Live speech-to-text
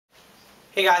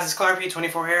Hey guys, it's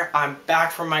ClarP24 here. I'm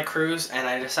back from my cruise and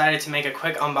I decided to make a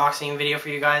quick unboxing video for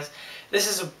you guys. This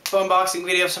is an unboxing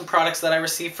video of some products that I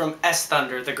received from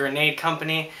S-Thunder, the grenade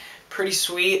company. Pretty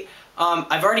sweet.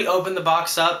 I've already opened the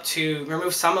box up to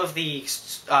remove some of the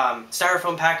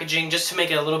styrofoam packaging just to make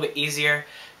it a little bit easier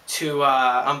to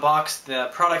unbox the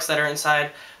products that are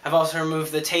inside. I've also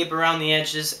removed the tape around the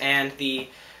edges and the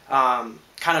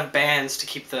kind of bands to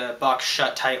keep the box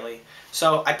shut tightly.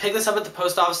 So I picked this up at the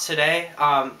post office today.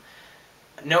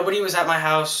 Nobody was at my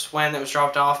house when it was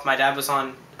dropped off. My dad was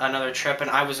on another trip and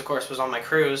I of course was on my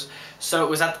cruise. So it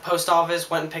was at the post office,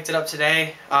 went and picked it up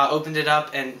today, opened it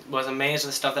up and was amazed at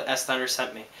the stuff that S-Thunder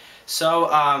sent me. So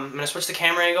I'm going to switch the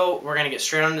camera angle, we're going to get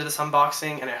straight on into this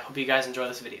unboxing and I hope you guys enjoy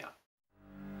this video.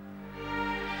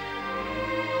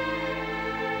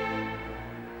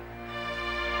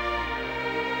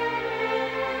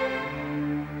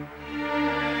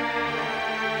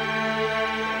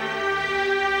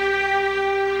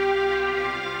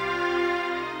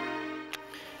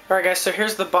 Alright guys, so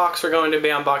here's the box we're going to be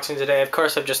unboxing today. Of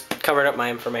course I've just covered up my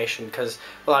information because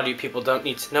a lot of you people don't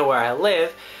need to know where I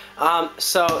live.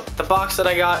 So the box that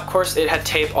I got, of course it had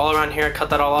tape all around here. I cut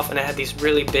that all off and it had these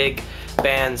really big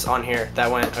bands on here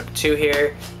that went up 2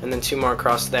 here and then 2 more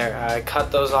across there. I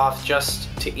cut those off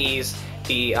just to ease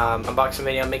the unboxing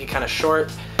video, make it kind of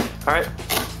short. Alright,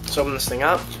 let's open this thing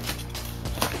up.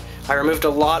 I removed a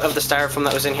lot of the styrofoam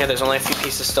that was in here. There's only a few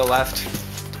pieces still left.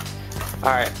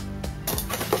 Alright.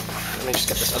 Let me just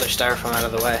get this other styrofoam out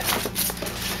of the way.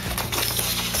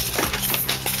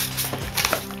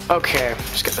 Okay,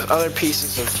 just get the other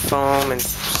pieces of foam and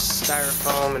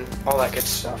styrofoam and all that good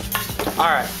stuff.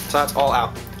 Alright, so that's all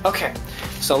out. Okay,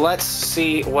 so let's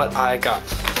see what I got.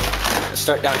 Let's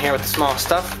start down here with the small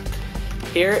stuff.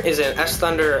 Here is an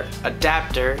S-Thunder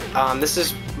adapter. This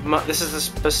is the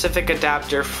specific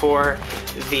adapter for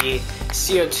the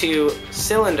CO2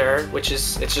 cylinder, it's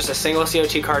just a single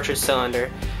CO2 cartridge cylinder.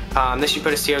 This you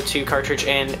put a CO2 cartridge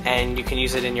in and you can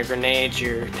use it in your grenades,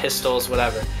 your pistols,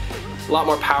 whatever. A lot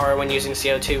more power when using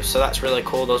CO2, so that's really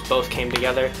cool. Those both came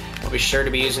together. I'll be sure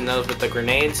to be using those with the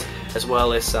grenades as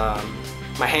well as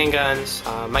my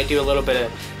handguns. Might do a little bit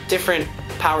of different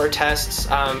power tests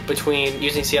between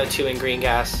using CO2 and green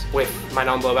gas with my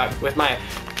non-blowback, with my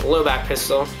blowback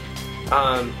pistol.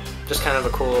 Just kind of a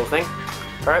cool little thing.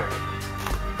 Alright.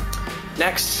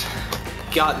 Next,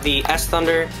 got the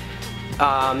S-Thunder.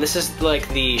 This is like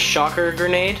the shocker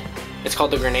grenade. It's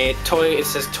called the grenade toy. It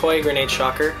says toy grenade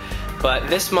shocker. But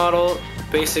this model,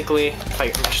 basically, if I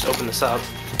can just open this up,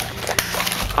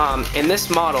 in this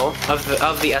model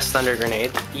of the S-Thunder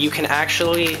grenade, you can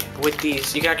actually with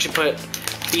these, you can actually put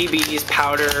BBs,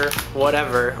 powder,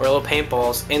 whatever, or little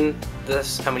paintballs in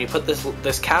this. And when you put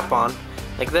this cap on,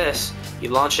 like this, you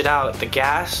launch it out. The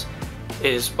gas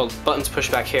is, well, buttons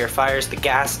push back here, fires the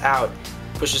gas out,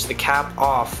 pushes the cap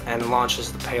off and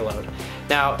launches the payload.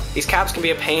 Now, these caps can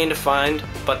be a pain to find,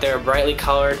 but they're brightly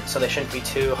colored, so they shouldn't be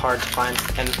too hard to find,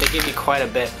 and they give you quite a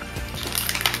bit.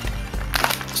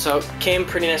 So, came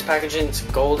pretty nice packaging. It's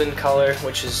golden color,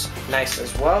 which is nice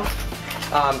as well.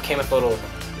 Came with a little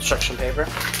instruction paper.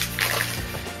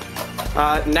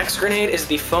 Next grenade is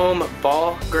the foam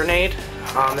ball grenade.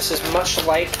 This is much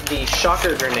like the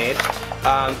shocker grenade,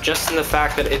 just in the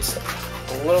fact that it's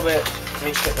a little bit. Let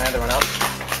me just get my other one out.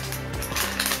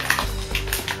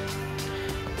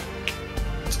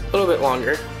 It's a little bit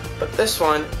longer, but this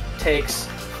one takes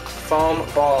foam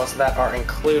balls that are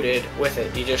included with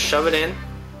it. You just shove it in,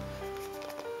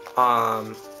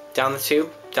 down the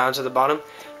tube, down to the bottom,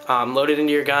 load it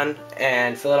into your gun,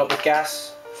 and fill it up with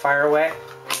gas. Fire away.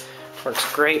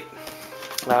 Works great.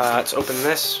 Let's open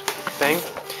this thing.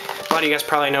 A lot of you guys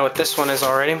probably know what this one is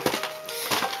already.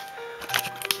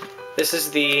 This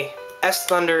is the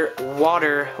S-Thunder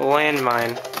water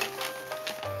landmine,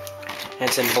 and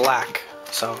it's in black,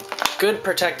 so good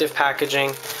protective packaging.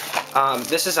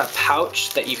 This is a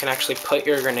pouch that you can actually put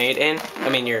your grenade in,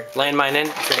 your landmine in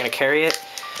if you're going to carry it.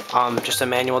 Just a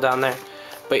manual down there.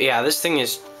 But yeah, this thing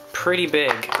is pretty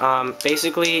big.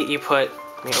 Basically you put,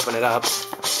 let me open it up,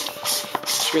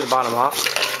 screw the bottom off.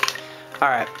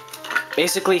 Alright,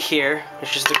 basically here,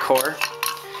 which is the core,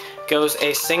 goes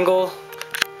a single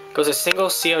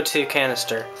CO2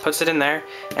 canister, puts it in there,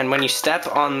 and when you step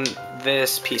on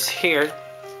this piece here,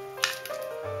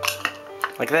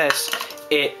 like this,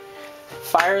 it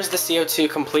fires the CO2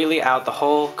 completely out, the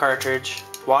whole cartridge.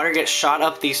 Water gets shot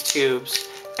up these tubes,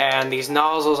 and these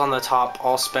nozzles on the top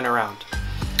all spin around.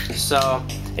 So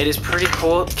it is pretty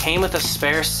cool. It came with a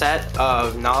spare set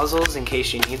of nozzles in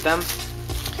case you need them.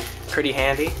 Pretty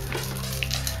handy.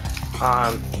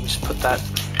 Just put that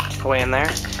away in there.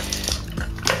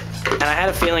 And I had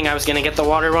a feeling I was going to get the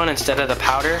water one instead of the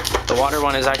powder. The water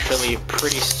one is actually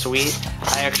pretty sweet.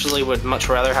 I actually would much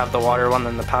rather have the water one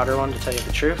than the powder one, to tell you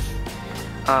the truth.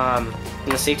 And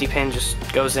the safety pin just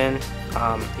goes in.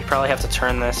 You probably have to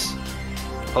turn this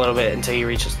a little bit until you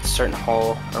reach a certain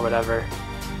hole or whatever.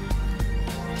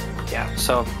 Yeah,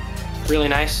 so really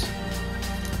nice.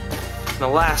 And the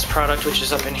last product, which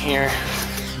is up in here,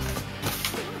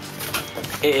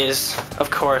 is, of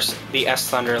course, the S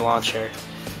Thunder launcher.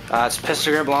 It's a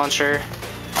pistol grip launcher.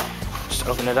 Just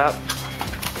open it up.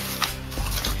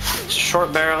 It's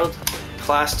short-barreled,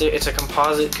 plastic. It's a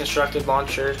composite constructed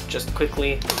launcher. Just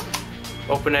quickly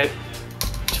open it,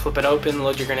 flip it open,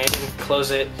 load your grenade in,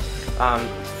 close it.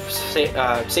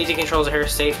 Safety controls are here,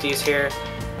 safety is here,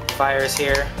 fire is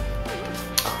here.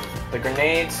 The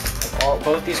grenades,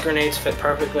 both these grenades fit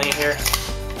perfectly in here,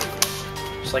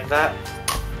 just like that.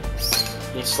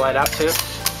 You slide out too.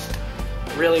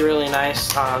 Really, really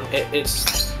nice.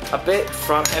 It's a bit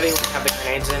front heavy when you have the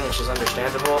grenades in, which is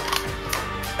understandable.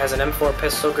 Has an M4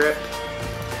 pistol grip.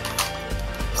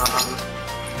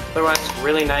 Otherwise,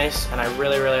 really nice, and I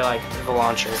really, really like the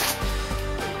launcher.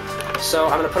 So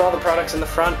I'm going to put all the products in the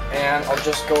front, and I'll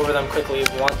just go over them quickly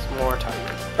once more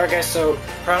time. Alright guys, so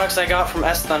products I got from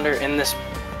S Thunder in this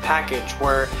package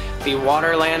were the water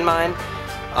landmine,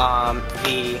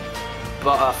 the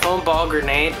foam ball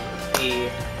grenade, the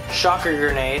shocker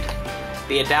grenade,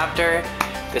 the adapter,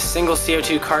 the single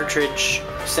CO2 cartridge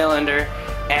cylinder,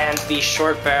 and the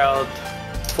short-barreled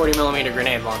 40mm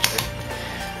grenade launcher.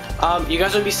 You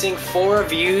guys will be seeing 4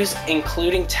 reviews,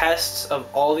 including tests of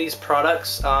all these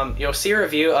products. You'll see a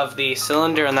review of the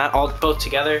cylinder and that both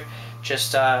together,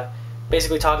 just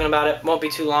basically talking about it. Won't be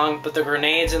too long, but the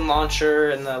grenades and launcher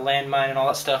and the landmine and all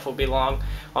that stuff will be long.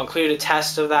 I'll include a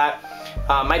test of that.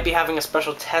 Might be having a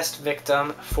special test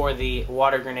victim for the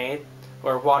water grenade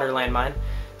or water landmine.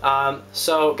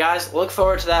 So guys, look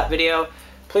forward to that video.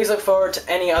 Please look forward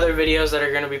to any other videos that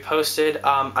are going to be posted.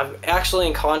 I'm actually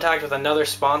in contact with another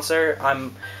sponsor.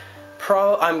 I'm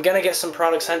gonna get some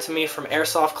products sent to me from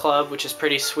Airsoft Club, which is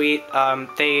pretty sweet.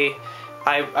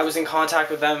 I was in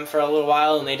contact with them for a little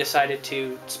while, and they decided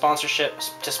to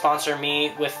sponsor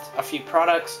me with a few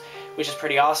products, which is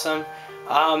pretty awesome.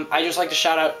 I just like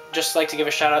to give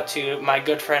a shout out to my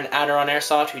good friend Adiron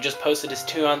Airsoft, who just posted his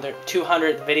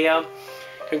 200th video.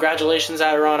 Congratulations,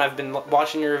 Adiron. I've been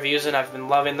watching your reviews and I've been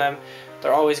loving them.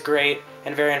 They're always great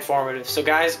and very informative. So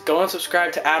guys, go and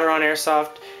subscribe to Adiron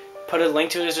Airsoft. Put a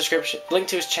link to his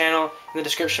channel in the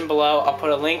description below. I'll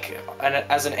put a link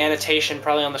as an annotation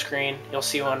probably on the screen. You'll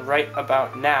see one right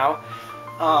about now.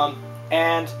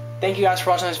 And thank you guys for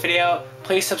watching this video.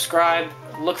 Please subscribe.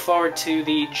 Look forward to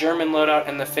the German loadout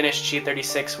and the finished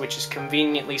G36, which is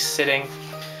conveniently sitting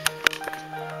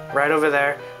right over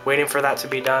there, waiting for that to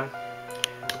be done.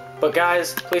 But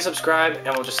guys, please subscribe,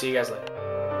 and we'll just see you guys later.